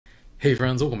Hey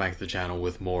friends, welcome back to the channel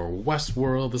with more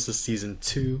Westworld. This is season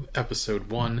 2,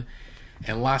 episode 1,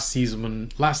 and last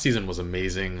season was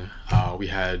amazing. We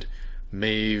had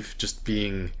Maeve just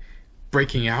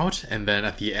breaking out, and then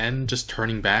at the end just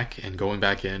turning back and going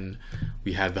back in.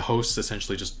 We had the hosts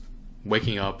essentially just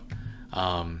waking up.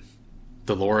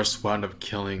 Dolores wound up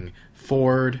killing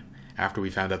Ford after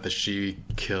we found out that she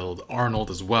killed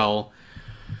Arnold as well.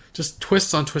 Just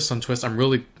twists on twists on twists. I'm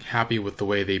really happy with the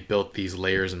way they built these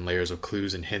layers and layers of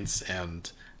clues and hints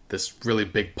and this really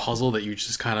big puzzle that you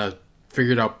just kind of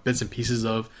figured out bits and pieces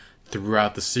of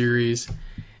throughout the series.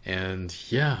 And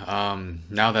yeah,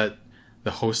 now that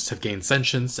the hosts have gained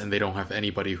sentience and they don't have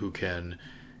anybody who can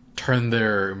turn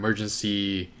their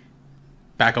emergency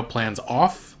backup plans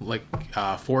off like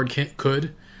Ford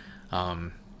could,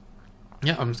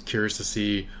 yeah, I'm curious to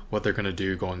see what they're going to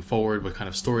do going forward, what kind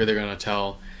of story they're going to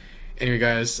tell. Anyway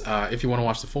guys, if you want to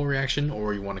watch the full reaction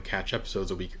or you want to catch episodes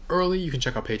a week early, you can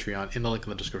check out Patreon in the link in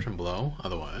the description below.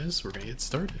 Otherwise, we're going to get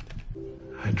started.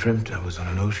 I dreamt I was on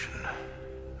an ocean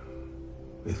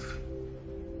with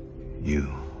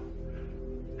you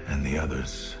and the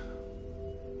others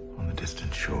on the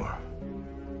distant shore.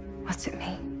 What's it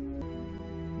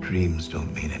mean? Dreams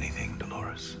don't mean anything,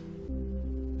 Dolores.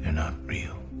 They're not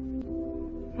real.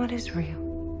 What is real?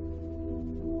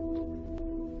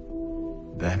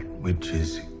 That which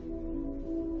is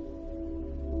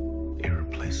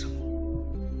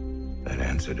irreplaceable. That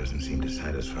answer doesn't seem to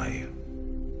satisfy you.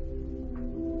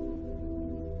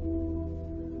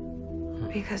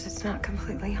 Because it's not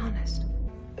completely honest.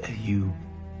 You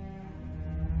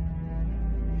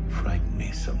frighten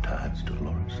me sometimes,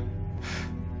 Dolores.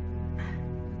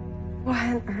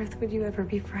 Why on earth would you ever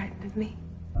be frightened of me?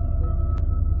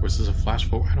 Was this a flash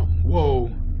forward?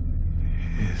 Whoa.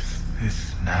 Is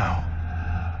this now?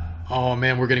 Oh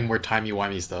man, we're getting more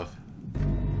timey-wimey stuff.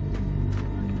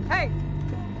 Hey!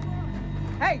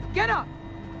 Hey, get up!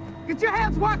 Get your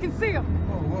hands where I can see them!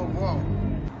 Whoa, whoa, whoa.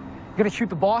 You gonna shoot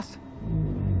the boss?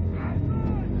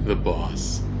 The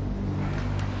boss.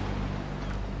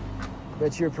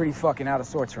 Bet you're pretty fucking out of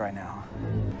sorts right now.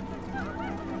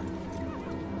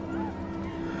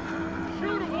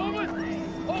 Shoot him,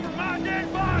 woman! Over my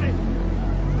dead body!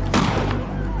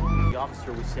 The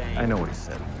officer was saying... I know what he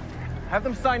said. Have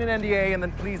them sign an NDA and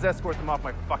then please escort them off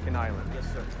my fucking island.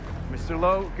 Yes, sir. Mr.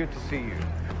 Lowe, good to see you.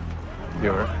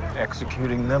 You're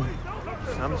executing them?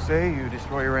 Some say you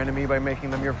destroy your enemy by making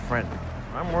them your friend.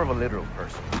 I'm more of a literal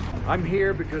person. I'm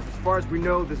here because, as far as we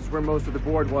know, this is where most of the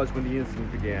board was when the incident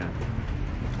began.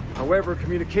 However,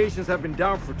 communications have been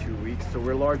down for 2 weeks, so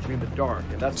we're largely in the dark,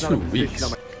 and that's not a position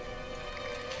on my...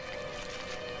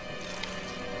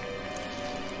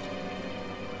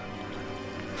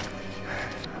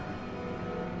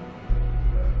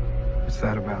 What's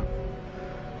that about?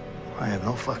 I have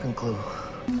no fucking clue.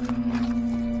 I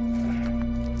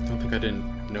don't think I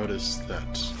didn't notice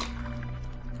that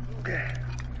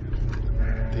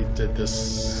they did this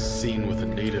scene with a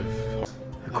native.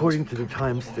 According to the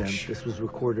timestamp, this was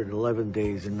recorded 11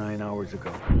 days and 9 hours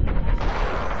ago.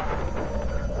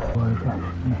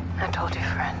 I told you,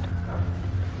 friend.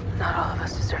 Not all of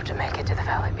us deserve to make it to the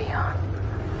valley beyond.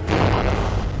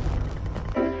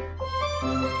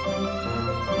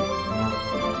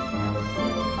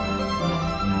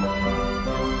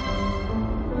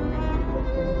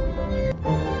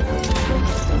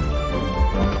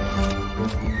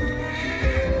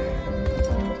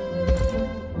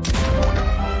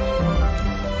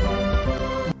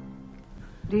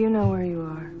 Do you know where you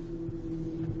are?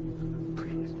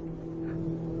 Please.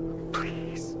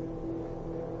 Please.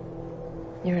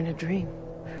 You're in a dream.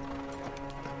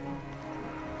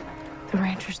 The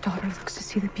rancher's daughter looks to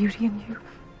see the beauty in you.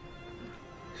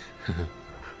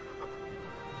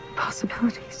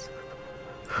 Possibilities.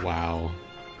 Wow.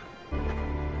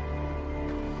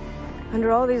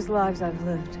 Under all these lives I've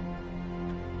lived,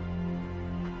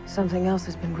 something else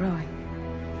has been growing.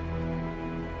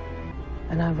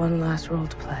 And I have one last role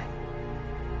to play.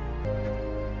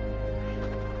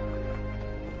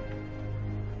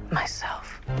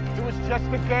 Myself. It was just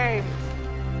a game.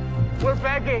 We're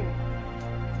begging.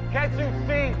 Can't you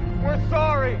see? We're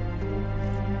sorry.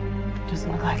 Doesn't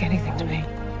look like anything to me.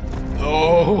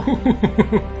 Oh.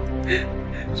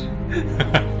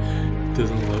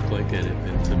 Doesn't look like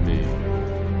anything to me.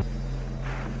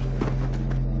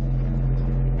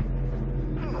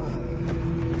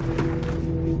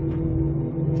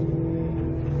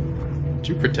 Did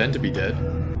you pretend to be dead?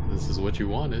 This is what you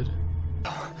wanted.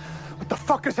 What the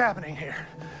fuck is happening here?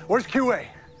 Where's QA? You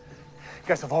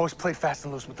guys have always played fast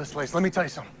and loose with this place. Let me tell you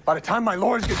something. By the time my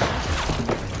lawyers get done...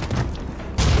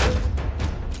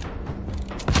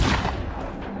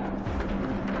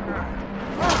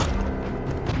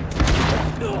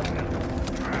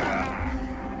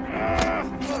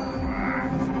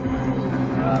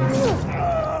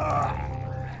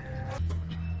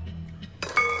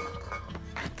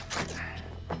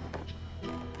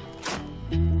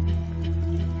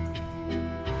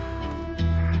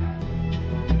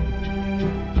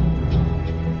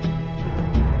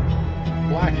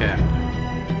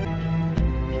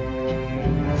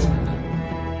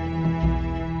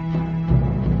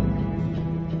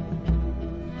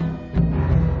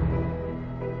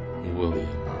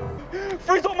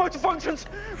 its functions.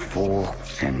 Full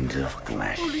tender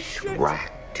flesh,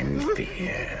 racked in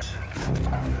fear.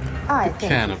 I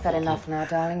think you've had enough now,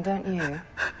 darling, don't you?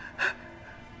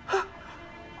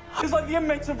 It's like the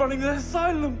inmates are running the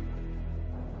asylum.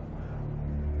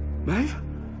 Maeve?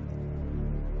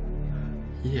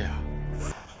 Yeah.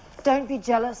 Don't be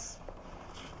jealous.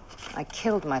 I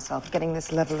killed myself getting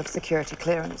this level of security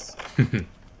clearance.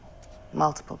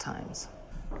 Multiple times.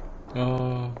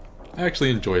 I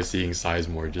actually enjoy seeing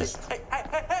Sizemore just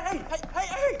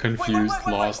confused,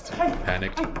 lost,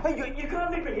 panicked. Hey, you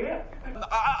can't leave me here.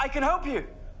 I can help you.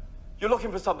 You're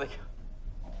looking for something.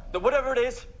 Whatever it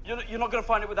is, you're not going to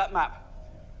find it with that map.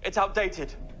 It's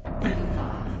outdated.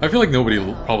 I feel like nobody,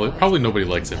 probably nobody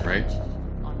likes him, right?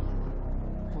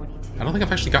 I don't think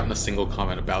I've actually gotten a single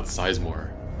comment about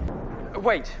Sizemore.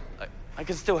 Wait, I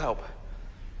can still help.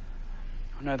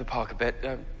 I know the park a bit.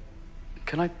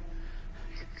 Can I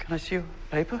see your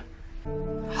paper?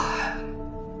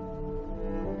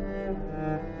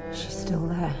 She's still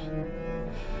there.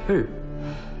 Who?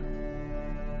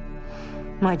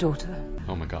 My daughter.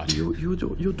 Oh my god.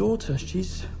 Your daughter,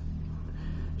 she's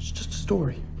just a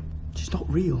story. She's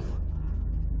not real.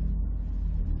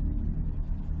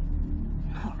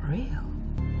 Not real.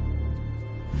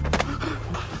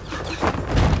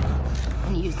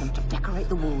 And use them to decorate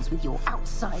the walls with your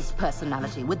outsized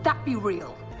personality. Would that be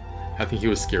real? I think he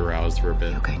was scare-roused for a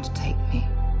bit. You're going to take me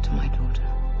to my daughter.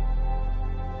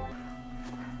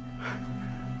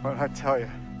 What did I tell you?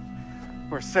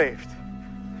 We're saved.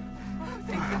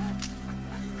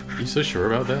 Are you so sure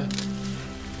about that?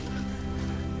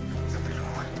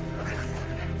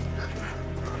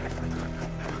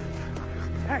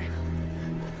 Hey.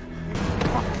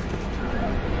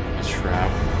 A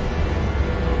trap.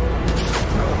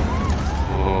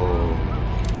 Oh.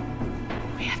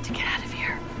 We have to get out of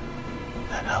here.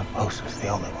 That outpost is the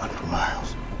only one for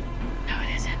miles. No,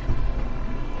 it isn't.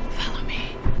 Follow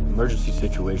me. Emergency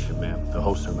situation, ma'am. The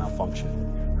hosts are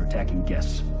malfunctioning. They're attacking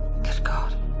guests. Good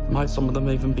God. Might some of them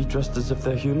even be dressed as if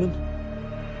they're human?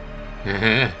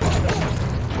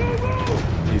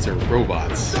 These are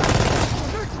robots.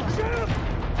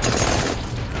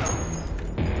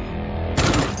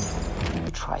 If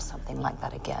you try something like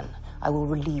that again, I will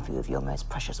relieve you of your most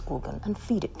precious organ and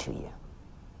feed it to you.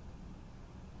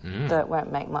 Though it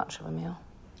won't make much of a meal.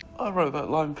 I wrote that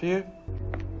line for you.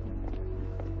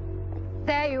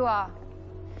 There you are.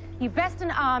 You vest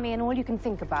an army and all you can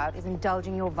think about is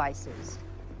indulging your vices.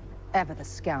 Ever the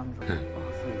scoundrel.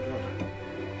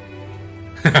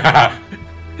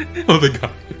 Oh, the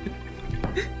god.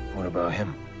 What about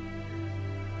him?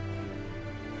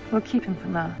 We'll keep him for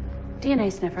now. DNA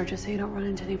sniffer, just so you don't run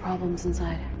into any problems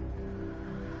inside.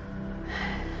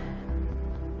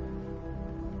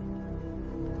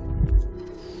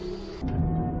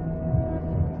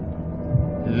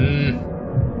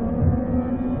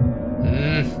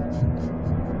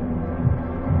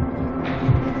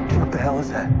 What the hell is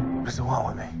that? What does it want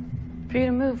with me? For you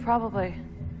to move, probably.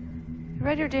 You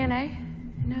read your DNA.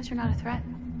 It knows you're not a threat.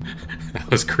 That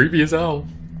was creepy as hell.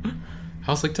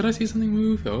 I was like, did I see something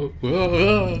move? Oh,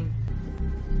 whoa.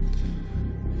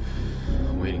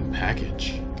 Awaiting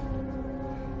package.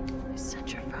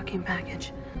 Such a fucking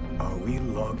package. Are we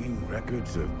logging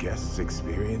records of guests'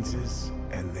 experiences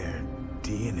and their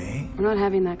DNA? We're not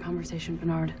having that conversation,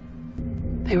 Bernard.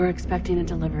 They were expecting a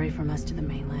delivery from us to the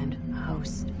mainland. A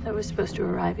host that was supposed to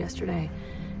arrive yesterday.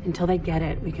 Until they get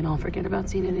it, we can all forget about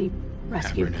seeing any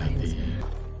rescue planes.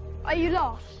 Are you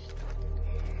lost?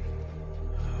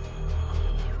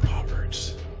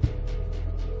 Roberts.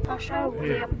 I'll show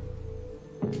you.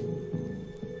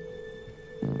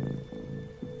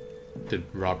 Did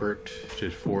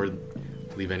Ford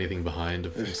leave anything behind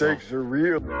of The himself? stakes are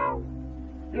real.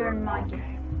 You're in my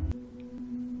game.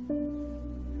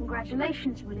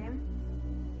 Congratulations, William.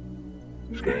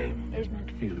 This game is meant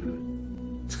to be.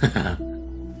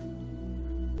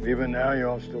 Even now,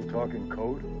 y'all still talking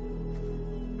code?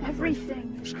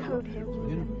 Everything is code here,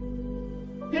 William.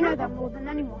 You know that more than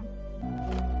anyone.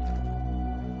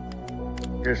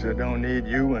 Guess I don't need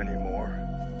you anymore,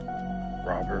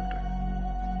 Robert.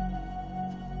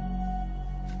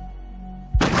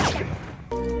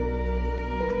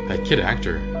 That kid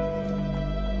actor.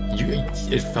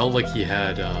 It felt like he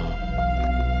had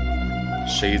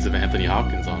shades of Anthony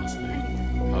Hopkins, honestly.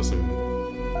 That was some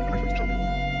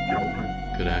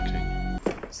good acting.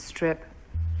 Strip.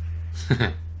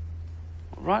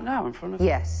 Right now, in front of...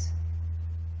 Yes.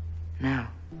 Now.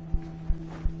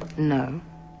 No.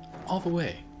 All the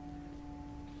way.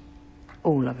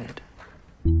 All of it.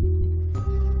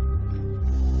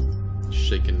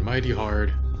 Shaking mighty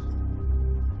hard.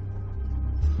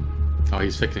 Oh,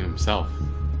 he's fixing himself.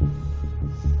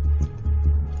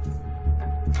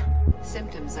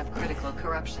 Symptoms of critical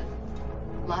corruption.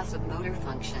 Loss of motor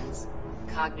functions.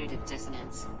 Cognitive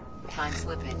dissonance. Time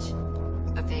slippage.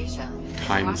 Aphasia.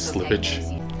 Time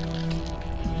slippage.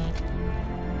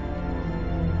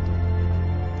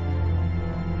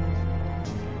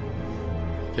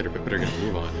 Better get a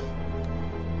move on.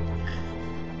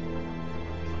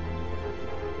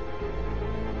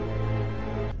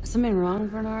 Is something wrong,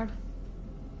 Bernard?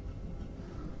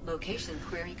 Location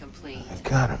query complete. I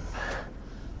got him.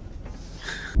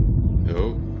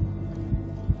 Oh.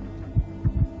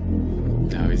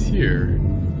 Now he's here.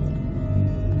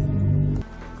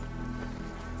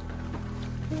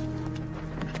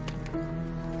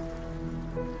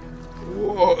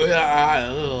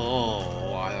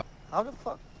 How the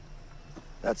fuck?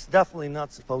 That's definitely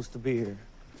not supposed to be here.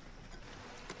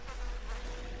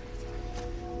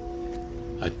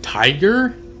 A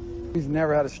tiger? We've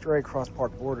never had a stray cross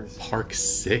park borders. Park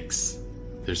 6?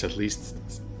 There's at least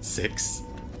 6?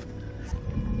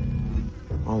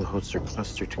 All the hosts are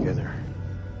clustered together.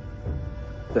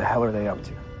 What the hell are they up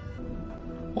to?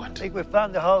 What? I think we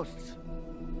found the hosts.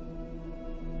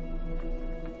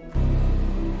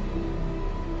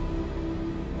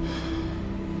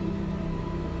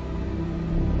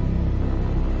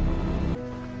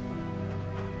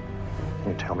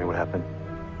 Can you tell me what happened?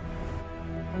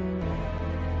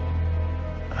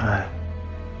 I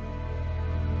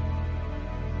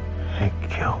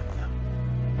killed them.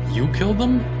 You killed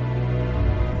them?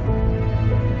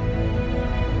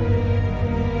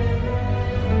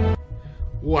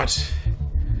 What?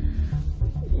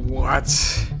 What?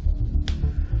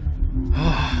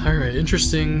 Alright,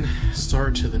 interesting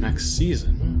start to the next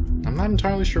season. I'm not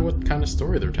entirely sure what kind of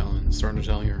story they're starting to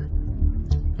tell here.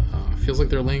 Feels like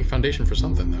they're laying foundation for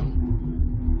something, though.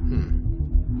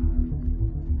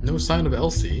 No sign of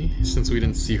Elsie, since we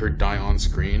didn't see her die on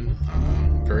screen.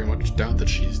 Very much doubt that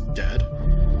she's dead.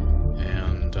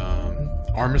 And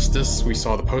Armistice, we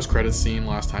saw the post-credits scene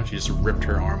last time. She just ripped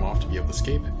her arm off to be able to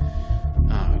escape.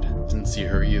 Didn't see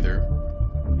her either.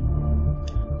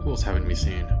 Who else haven't we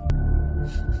seen?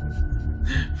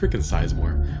 Freaking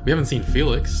Sizemore. We haven't seen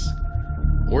Felix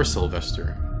or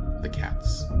Sylvester, the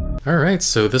cats. Alright,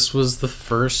 so this was the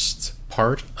first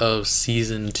part of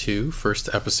Season 2, first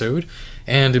episode,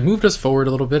 and it moved us forward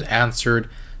a little bit, answered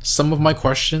some of my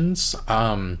questions.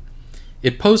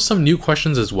 It posed some new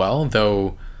questions as well,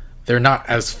 though they're not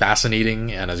as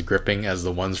fascinating and as gripping as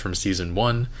the ones from Season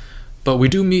 1. But we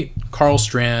do meet Carl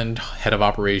Strand, head of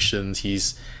operations.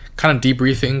 He's kind of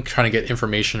debriefing, trying to get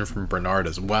information from Bernard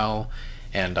as well,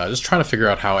 and just trying to figure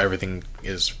out how everything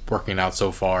is working out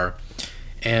so far.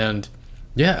 And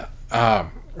yeah,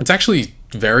 it's actually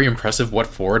very impressive what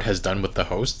Ford has done with the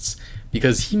hosts,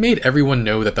 because he made everyone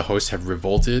know that the hosts have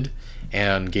revolted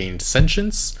and gained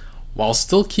sentience, while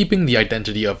still keeping the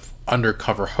identity of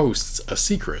undercover hosts a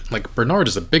secret. Like, Bernard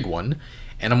is a big one,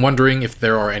 and I'm wondering if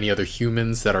there are any other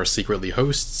humans that are secretly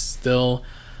hosts still.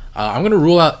 I'm going to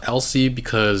rule out Elsie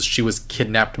because she was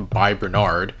kidnapped by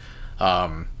Bernard.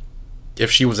 If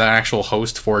she was an actual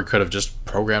host, Ford could have just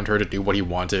programmed her to do what he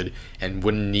wanted and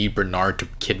wouldn't need Bernard to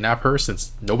kidnap her,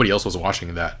 since nobody else was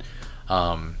watching that.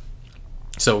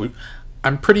 So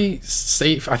I'm pretty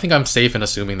safe. I think I'm safe in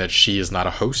assuming that she is not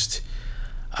a host.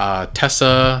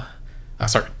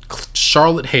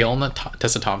 Charlotte Hale, not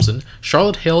Tessa Thompson.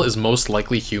 Charlotte Hale is most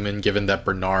likely human, given that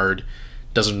Bernard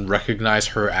doesn't recognize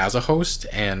her as a host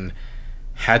and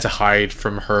had to hide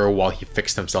from her while he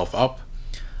fixed himself up.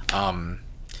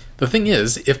 The thing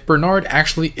is, if Bernard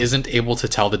actually isn't able to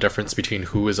tell the difference between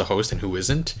who is a host and who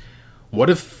isn't, what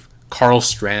if Carl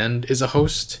Strand is a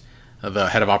host, the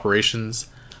head of operations?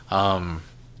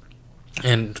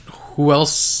 And who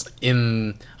else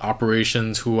in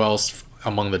operations, who else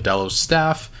among the Delos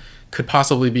staff could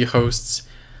possibly be hosts?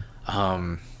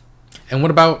 And what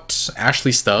about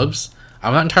Ashley Stubbs?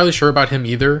 I'm not entirely sure about him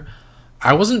either.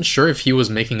 I wasn't sure if he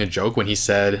was making a joke when he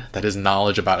said that his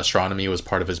knowledge about astronomy was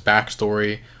part of his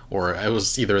backstory, or it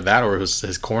was either that or it was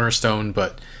his cornerstone,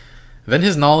 but then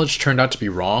his knowledge turned out to be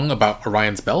wrong about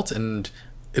Orion's belt, and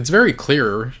it's very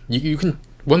clear. You can,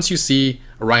 once you see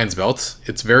Orion's belt,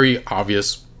 it's very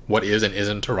obvious what is and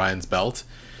isn't Orion's belt.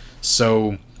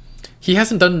 So he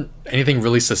hasn't done anything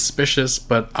really suspicious,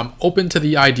 but I'm open to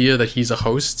the idea that he's a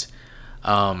host.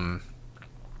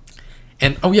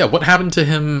 And oh yeah, what happened to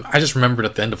him? I just remembered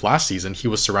at the end of last season, he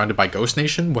was surrounded by Ghost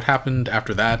Nation. What happened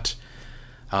after that?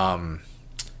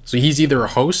 So he's either a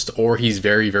host or he's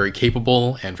very, very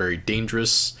capable and very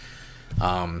dangerous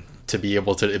to be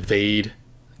able to evade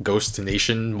Ghost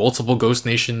Nation, multiple Ghost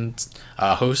Nation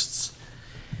hosts.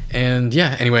 And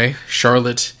yeah, anyway,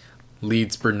 Charlotte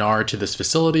leads Bernard to this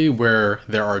facility where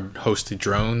there are hosted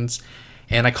drones,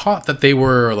 and I caught that they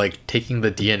were like taking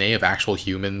the DNA of actual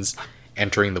humans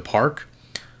entering the park.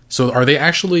 So are they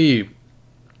actually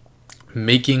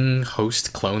making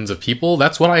host clones of people?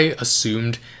 That's what I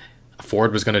assumed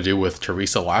Ford was going to do with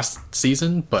Teresa last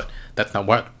season, but that's not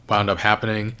what wound up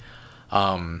happening.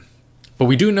 But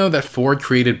we do know that Ford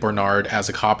created Bernard as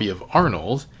a copy of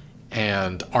Arnold,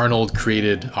 and Arnold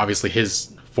created, obviously,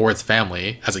 Ford's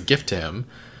family as a gift to him.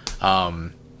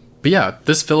 But yeah,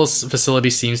 this facility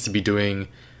seems to be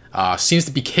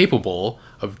capable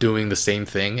of doing the same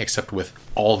thing, except with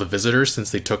all the visitors,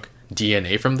 since they took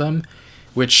DNA from them.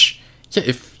 Which, yeah,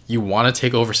 if you want to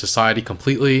take over society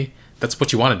completely, that's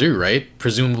what you want to do, right?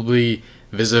 Presumably,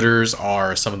 visitors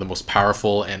are some of the most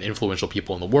powerful and influential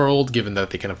people in the world, given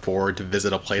that they can afford to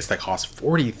visit a place that costs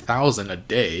 $40,000 a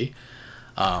day.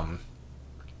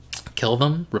 Kill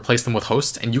them, replace them with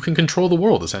hosts, and you can control the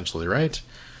world, essentially, right?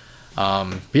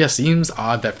 But yeah, seems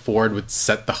odd that Ford would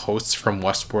set the hosts from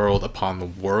Westworld upon the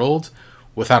world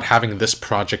without having this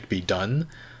project be done.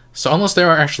 So unless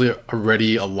there are actually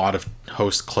already a lot of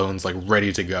host clones like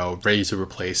ready to go, ready to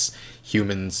replace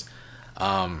humans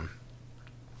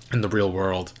in the real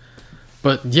world.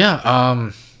 But yeah,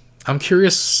 I'm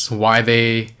curious why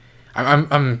they...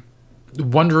 I'm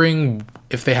wondering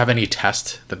if they have any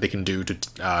test that they can do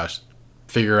to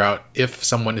figure out if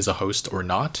someone is a host or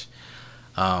not.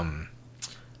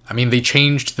 I mean, they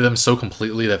changed them so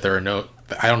completely that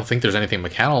I don't think there's anything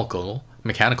mechanical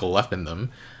left in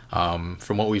them.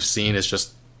 From what we've seen, it's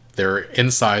just their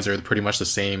insides are pretty much the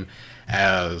same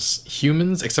as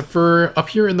humans, except for up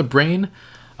here in the brain.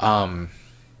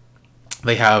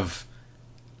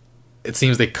 It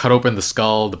seems they cut open the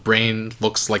skull, the brain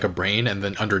looks like a brain, and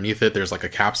then underneath it there's like a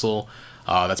capsule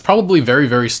that's probably very,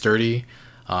 very sturdy.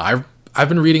 I've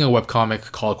been reading a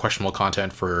webcomic called Questionable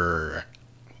Content for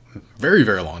a very,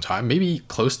 very long time, maybe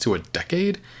close to a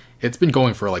decade. It's been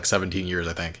going for like 17 years,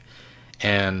 I think.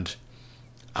 And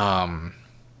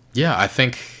yeah, I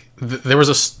think there was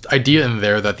this idea in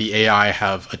there that the AI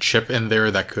have a chip in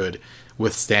there that could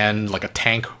withstand like a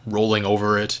tank rolling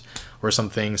over it or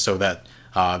something, so that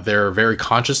their very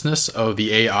consciousness of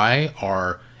the AI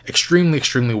are extremely,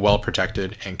 extremely well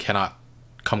protected and cannot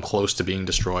come close to being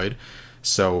destroyed.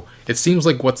 So it seems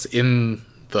like what's in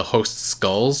the host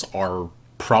skulls are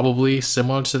probably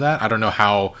similar to that. I don't know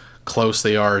how close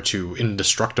they are to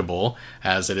indestructible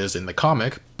as it is in the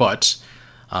comic, but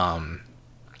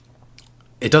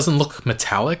it doesn't look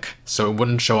metallic, so it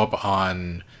wouldn't show up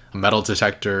on a metal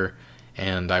detector.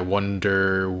 And I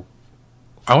wonder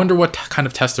what kind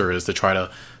of test there is to try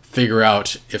to figure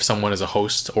out if someone is a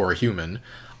host or a human.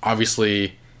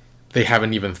 Obviously, they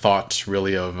haven't even thought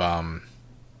really of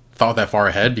thought that far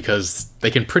ahead, because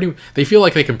they feel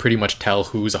like they can pretty much tell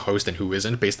who's a host and who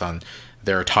isn't based on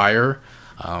their attire.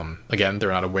 Again,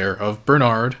 they're not aware of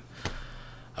Bernard.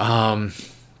 But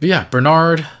yeah,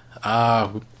 Bernard.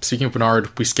 Speaking of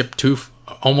Bernard, we skip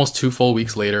almost 2 full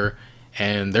weeks later,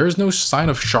 and there is no sign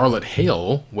of Charlotte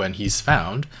Hale when he's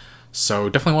found. So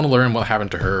definitely want to learn what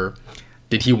happened to her.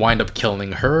 Did he wind up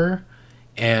killing her?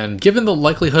 And given the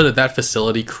likelihood of that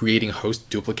facility creating host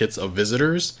duplicates of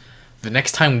visitors, the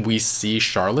next time we see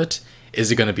Charlotte,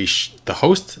 is it going to be a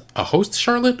host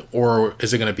Charlotte, or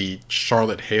is it going to be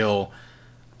Charlotte Hale,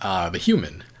 the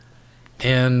human?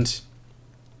 And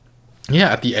yeah,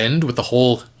 at the end, with the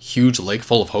whole huge lake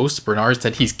full of hosts, Bernard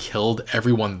said he's killed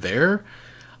everyone there.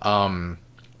 Why?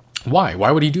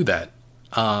 Why would he do that?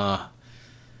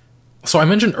 So I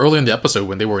mentioned earlier in the episode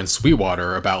when they were in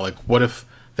Sweetwater about, like, what if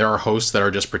there are hosts that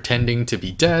are just pretending to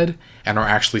be dead and are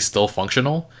actually still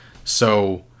functional?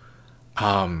 So,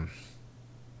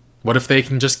 what if they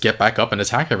can just get back up and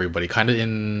attack everybody? Kind of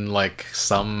in, like,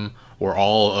 some or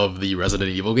all of the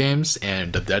Resident Evil games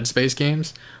and the Dead Space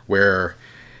games, where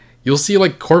you'll see,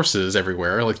 like, corpses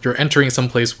everywhere. Like, you're entering some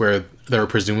place where there are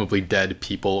presumably dead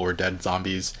people or dead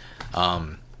zombies,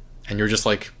 and you're just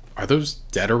like, are those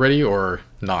dead already or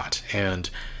not? And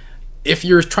if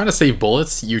you're trying to save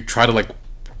bullets, you try to, like,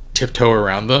 tiptoe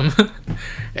around them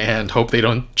and hope they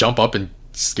don't jump up and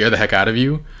scare the heck out of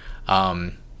you.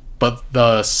 But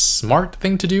the smart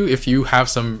thing to do if you have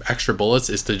some extra bullets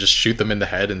is to just shoot them in the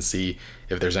head and see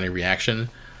if there's any reaction.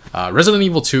 Resident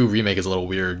Evil 2 Remake is a little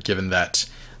weird, given that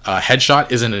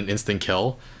headshot isn't an instant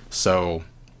kill. So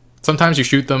sometimes you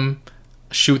shoot them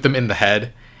in the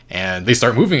head, and they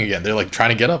start moving again. They're like trying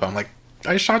to get up. I'm like,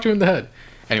 I shot you in the head.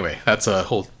 Anyway, that's a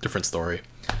whole different story.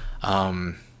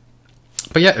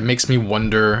 But yeah, it makes me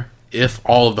wonder if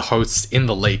all of the hosts in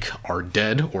the lake are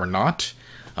dead or not.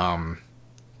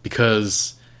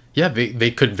 Because yeah,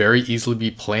 they could very easily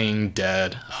be playing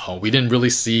dead. We didn't really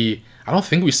see, I don't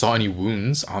think we saw any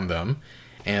wounds on them.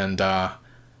 And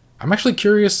I'm actually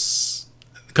curious,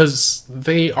 because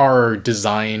they are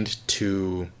designed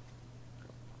to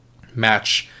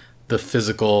match the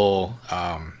physical,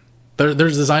 they're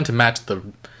designed to match the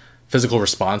physical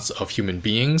response of human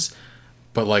beings.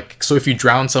 But like, so if you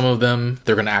drown some of them,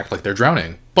 they're going to act like they're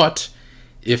drowning. But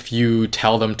if you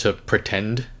tell them to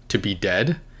pretend to be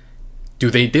dead,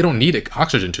 they don't need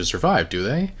oxygen to survive, do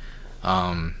they?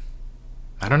 I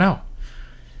don't know.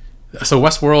 So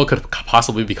Westworld could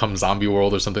possibly become Zombie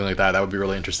World or something like that. That would be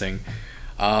really interesting.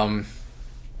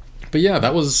 But yeah,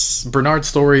 that was Bernard's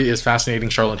story is fascinating.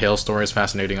 Charlotte Hale's story is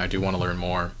fascinating. I do want to learn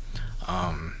more.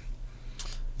 But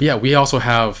yeah, we also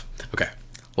have, okay,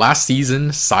 last season,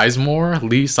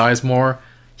 Lee Sizemore,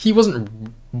 he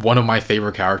wasn't one of my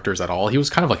favorite characters at all. He was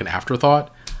kind of like an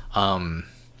afterthought.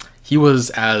 He was,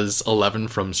 as 11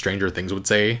 from Stranger Things would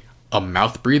say, a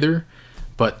mouth breather.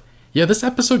 But yeah, this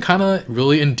episode kind of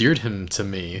really endeared him to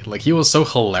me. Like, he was so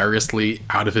hilariously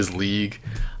out of his league,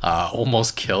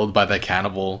 almost killed by that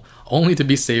cannibal, only to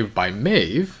be saved by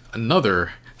Maeve,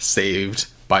 another saved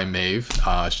by Maeve.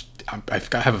 I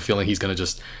have a feeling he's going to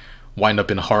just wind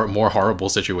up in a more horrible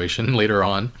situation later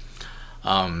on.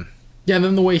 Yeah, and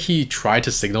then the way he tried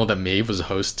to signal that Maeve was a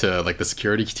host to like the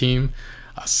security team,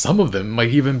 some of them might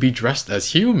even be dressed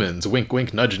as humans. Wink,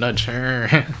 wink, nudge, nudge.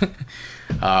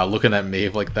 Looking at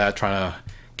Maeve like that, trying to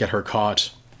get her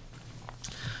caught.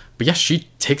 But yeah, she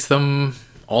takes them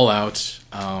all out,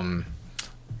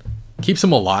 keeps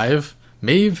him alive,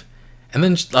 Maeve, and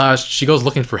then she goes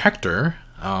looking for Hector.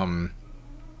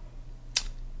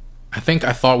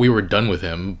 I thought we were done with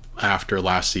him after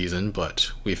last season,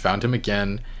 but we found him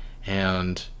again,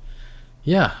 and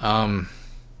yeah,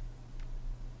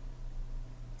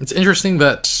 it's interesting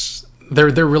that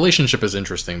their relationship is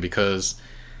interesting because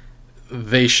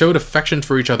they showed affection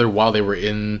for each other while they were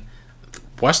in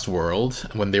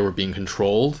Westworld when they were being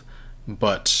controlled,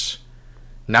 but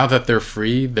now that they're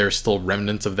free, there's still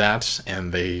remnants of that,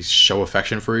 and they show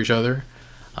affection for each other.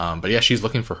 But yeah, she's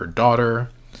looking for her daughter.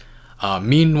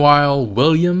 Meanwhile,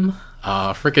 William,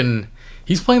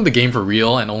 he's playing the game for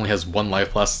real and only has one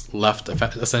life left,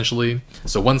 essentially.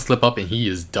 So one slip up and he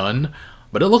is done.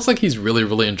 But it looks like he's really,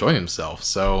 really enjoying himself.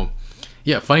 So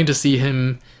yeah, funny to see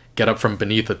him get up from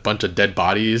beneath a bunch of dead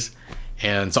bodies.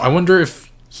 And so I wonder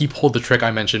if he pulled the trick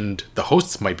I mentioned the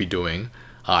hosts might be doing.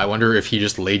 I wonder if he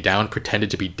just laid down, pretended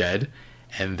to be dead,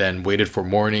 and then waited for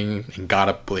morning and got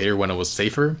up later when it was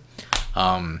safer.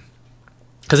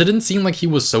 Because it didn't seem like he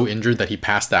was so injured that he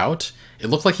passed out. It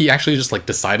looked like he actually just like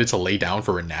decided to lay down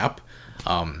for a nap.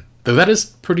 Though that is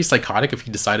pretty psychotic if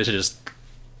he decided to just,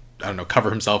 I don't know, cover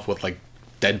himself with like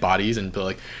dead bodies and be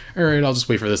like, all right, I'll just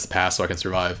wait for this to pass so I can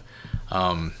survive.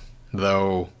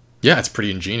 Though, yeah, it's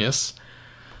pretty ingenious.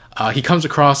 He comes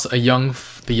across the young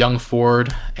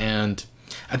Ford, and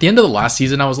at the end of the last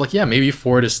season, I was like, yeah, maybe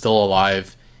Ford is still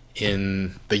alive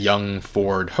in the young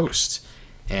Ford host.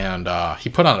 And he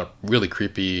put on a really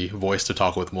creepy voice to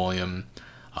talk with William,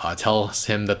 tells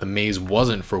him that the maze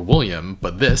wasn't for William,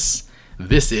 but this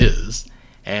is,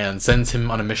 and sends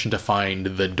him on a mission to find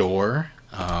the door.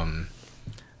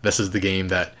 This is the game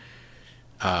that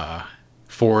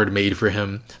Ford made for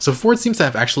him. So Ford seems to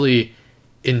have actually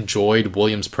enjoyed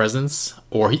William's presence,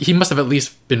 or he must have at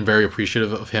least been very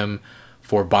appreciative of him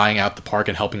for buying out the park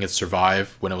and helping it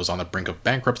survive when it was on the brink of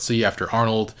bankruptcy after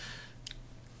Arnold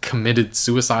committed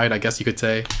suicide, I guess you could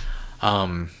say.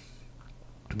 But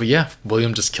yeah,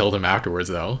 William just killed him afterwards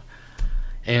though.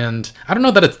 And I don't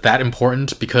know that it's that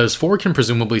important because Ford can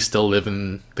presumably still live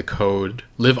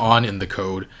on in the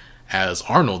code as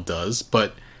Arnold does,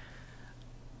 but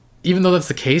even though that's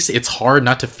the case, it's hard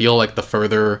not to feel like the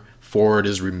further Ford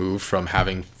is removed from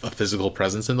having a physical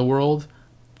presence in the world,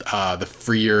 the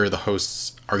freer the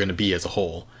hosts are going to be as a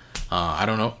whole. I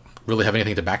don't really have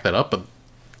anything to back that up, but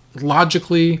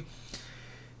logically,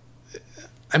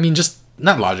 I mean, just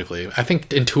not logically, I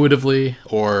think intuitively,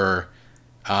 or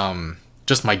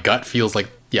just my gut feels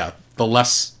like, yeah, the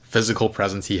less physical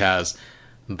presence he has,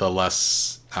 the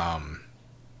less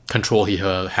control he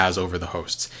has over the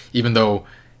hosts, even though,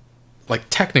 like,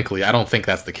 technically I don't think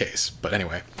that's the case. But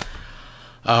anyway,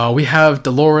 we have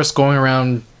Dolores going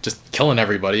around just killing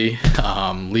everybody,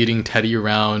 leading Teddy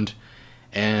around,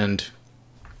 and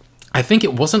I think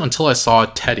it wasn't until I saw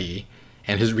Teddy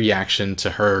and his reaction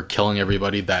to her killing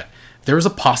everybody that there was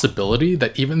a possibility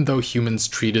that even though humans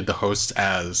treated the hosts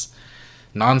as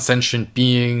non-sentient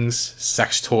beings,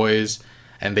 sex toys,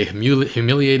 and they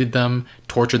humiliated them,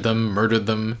 tortured them, murdered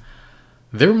them,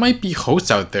 there might be hosts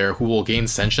out there who will gain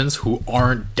sentience who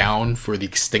aren't down for the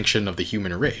extinction of the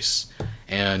human race,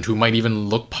 and who might even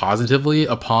look positively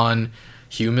upon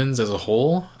humans as a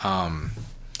whole.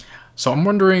 So I'm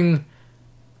wondering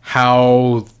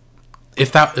how,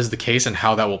 if that is the case, and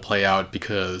how that will play out,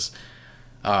 because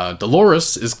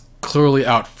Dolores is clearly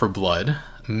out for blood.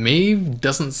 Maeve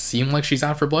doesn't seem like she's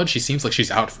out for blood. She seems like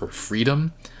she's out for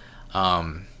freedom,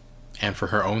 and for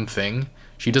her own thing.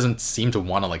 She doesn't seem to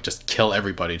want to like just kill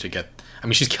everybody to get... I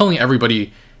mean, she's killing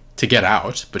everybody to get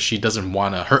out, but she doesn't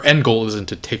want to... Her end goal isn't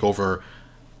to take over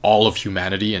all of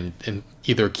humanity and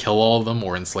either kill all of them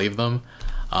or enslave them.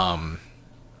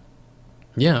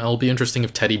 Yeah, it'll be interesting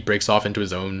if Teddy breaks off into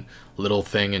his own little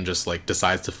thing and just like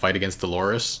decides to fight against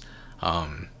Dolores.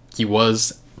 He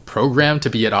was programmed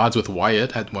to be at odds with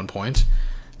Wyatt at one point,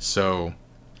 so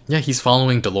yeah, he's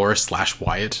following Dolores /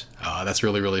 Wyatt. That's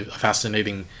really a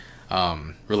fascinating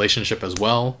relationship as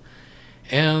well.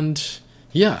 And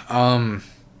yeah,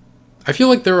 I feel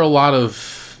like there are a lot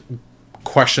of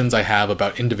questions I have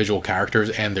about individual characters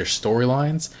and their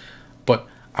storylines, but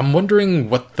I'm wondering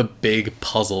what the big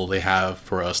puzzle they have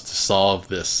for us to solve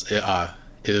this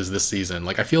is this season.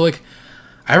 Like, I feel like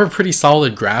I have a pretty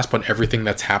solid grasp on everything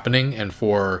that's happening, and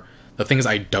for the things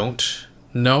I don't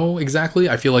know exactly,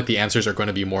 I feel like the answers are going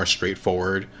to be more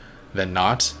straightforward than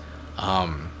not.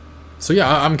 So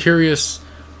yeah, I'm curious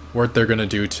what they're going to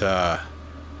do to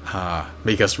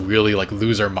make us really like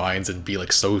lose our minds and be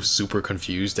like so super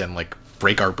confused and like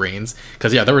break our brains.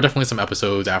 Because yeah, there were definitely some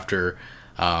episodes after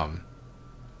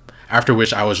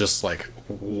which I was just like,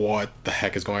 what the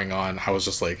heck is going on? I was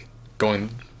just like going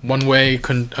one way,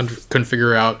 couldn't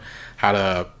figure out how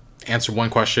to answer one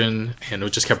question, and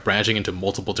it just kept branching into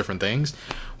multiple different things.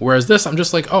 Whereas this, I'm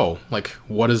just like, oh, like,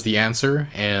 what is the answer?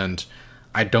 And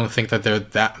I don't think that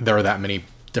there are that many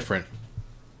different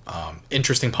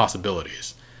interesting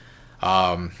possibilities.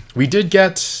 We did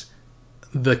get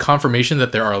the confirmation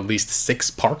that there are at least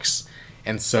 6 parks,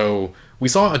 and so we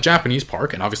saw a Japanese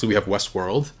park, and obviously we have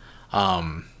Westworld.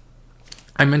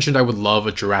 I mentioned I would love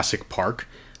a Jurassic Park,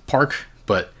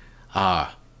 but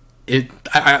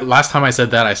last time I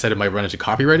said that, I said it might run into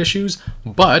copyright issues,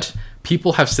 but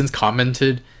people have since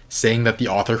commented saying that the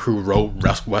author who wrote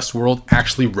Westworld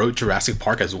actually wrote Jurassic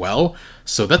Park as well.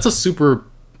 So that's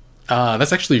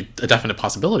that's actually a definite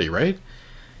possibility, right?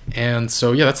 And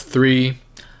so yeah, that's 3.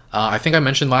 I think I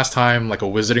mentioned last time like a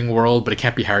Wizarding World, but it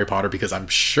can't be Harry Potter because I'm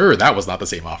sure that was not the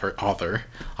same author,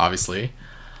 obviously.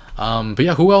 But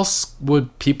yeah, who else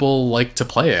would people like to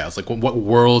play as? Like, what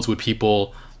worlds would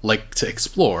people like to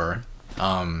explore?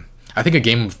 I think a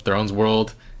Game of Thrones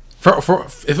world.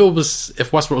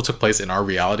 If Westworld took place in our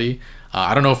reality,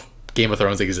 I don't know if Game of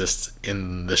Thrones exists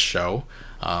in this show.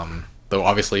 Though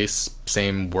obviously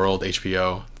same world,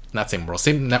 HBO, not same world,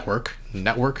 same network.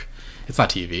 It's not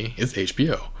TV, it's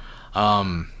HBO.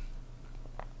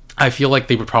 I feel like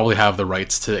they would probably have the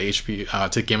rights to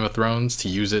to Game of Thrones to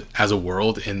use it as a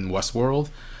world in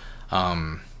Westworld.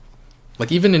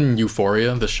 Like even in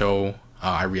Euphoria, the show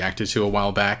I reacted to a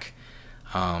while back,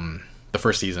 the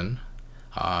first season,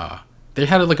 they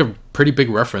had like a pretty big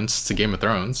reference to Game of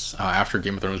Thrones after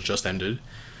Game of Thrones just ended.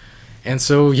 And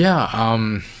so yeah,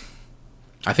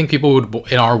 I think people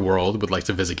in our world would like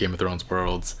to visit Game of Thrones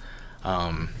worlds.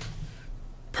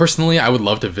 Personally, I would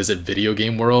love to visit video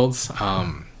game worlds,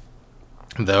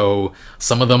 though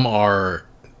some of them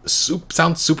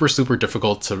sound super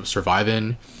difficult to survive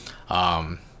in.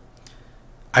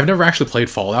 I've never actually played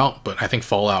Fallout, but I think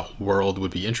Fallout world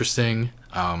would be interesting.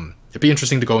 It'd be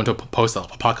interesting to go into a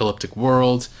post-apocalyptic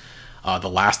world. The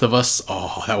Last of Us,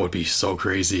 oh, that would be so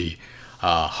crazy.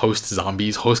 Host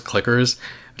zombies, host clickers,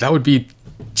 that would be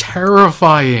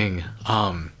terrifying,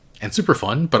 and super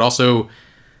fun, but also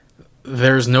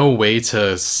there's no way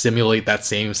to simulate that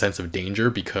same sense of danger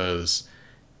because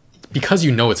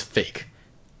you know it's fake.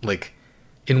 Like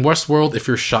in Westworld, if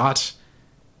you're shot,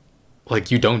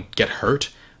 like you don't get hurt,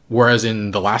 whereas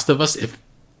in The Last of Us, if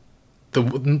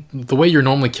the way you're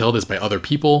normally killed is by other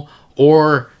people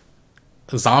or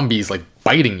zombies like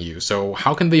biting you. So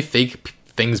how can they fake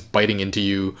things biting into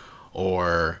you?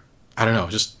 Or I don't know,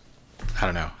 I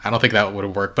don't know. I don't think that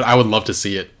would work, but I would love to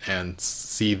see it and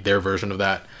see their version of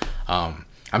that.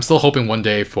 I'm still hoping one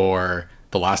day for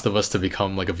The Last of Us to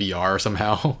become like a VR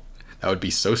somehow. That would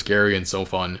be so scary and so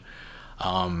fun.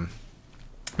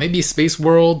 Maybe Space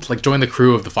World, like join the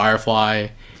crew of the Firefly.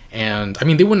 And I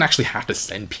mean, they wouldn't actually have to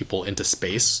send people into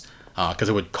space because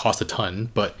it would cost a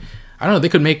ton. But I don't know, they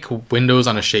could make windows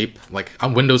on a ship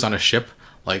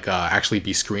actually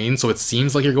be screened, so it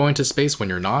seems like you're going to space when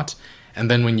you're not. And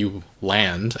then when you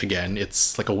land again,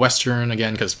 it's like a Western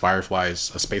again, because Firefly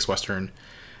is a space Western.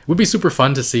 It would be super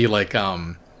fun to see, like,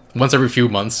 once every few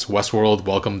months, Westworld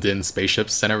welcomed in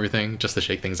spaceships and everything, just to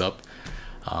shake things up.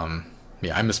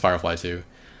 Yeah, I miss Firefly too.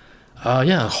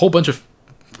 Yeah, a whole bunch of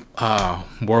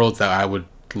worlds that I would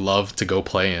love to go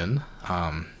play in.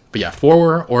 But yeah,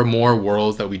 4 or more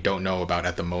worlds that we don't know about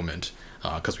at the moment,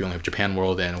 because we only have Japan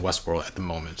World and Westworld at the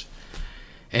moment.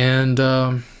 And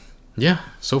yeah,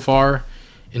 so far,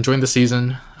 enjoying the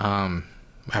season.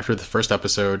 After the first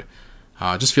episode,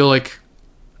 I feel like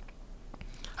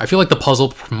the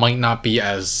puzzle might not be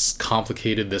as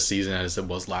complicated this season as it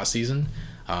was last season,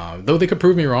 though they could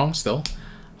prove me wrong still.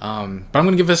 But I'm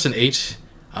gonna give this an 8.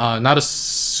 Not a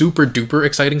super duper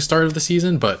exciting start of the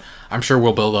season, but I'm sure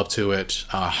we'll build up to it.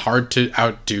 Hard to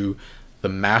outdo the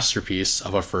masterpiece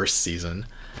of a first season.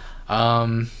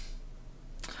 I'm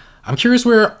curious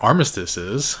where Armistice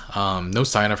is. No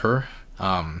sign of her.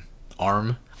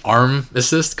 Arm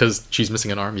assist, because she's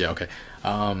missing an arm. Yeah, okay.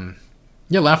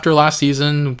 Yeah, after last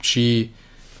season, she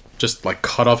just like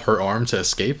cut off her arm to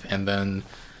escape, and then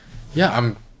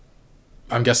yeah,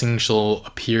 I'm guessing she'll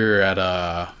appear at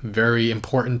a very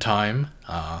important time.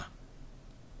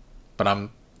 But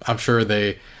I'm sure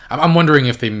I'm wondering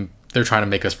if they're trying to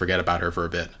make us forget about her for a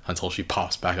bit until she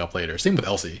pops back up later. Same with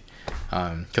Elsie,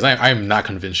 because I'm not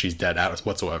convinced she's dead out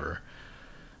whatsoever.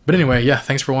 But anyway, yeah,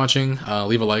 thanks for watching.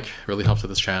 Leave a like, really helps with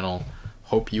this channel.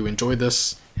 Hope you enjoyed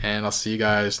this, and I'll see you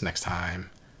guys next time.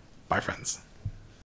 Bye, friends.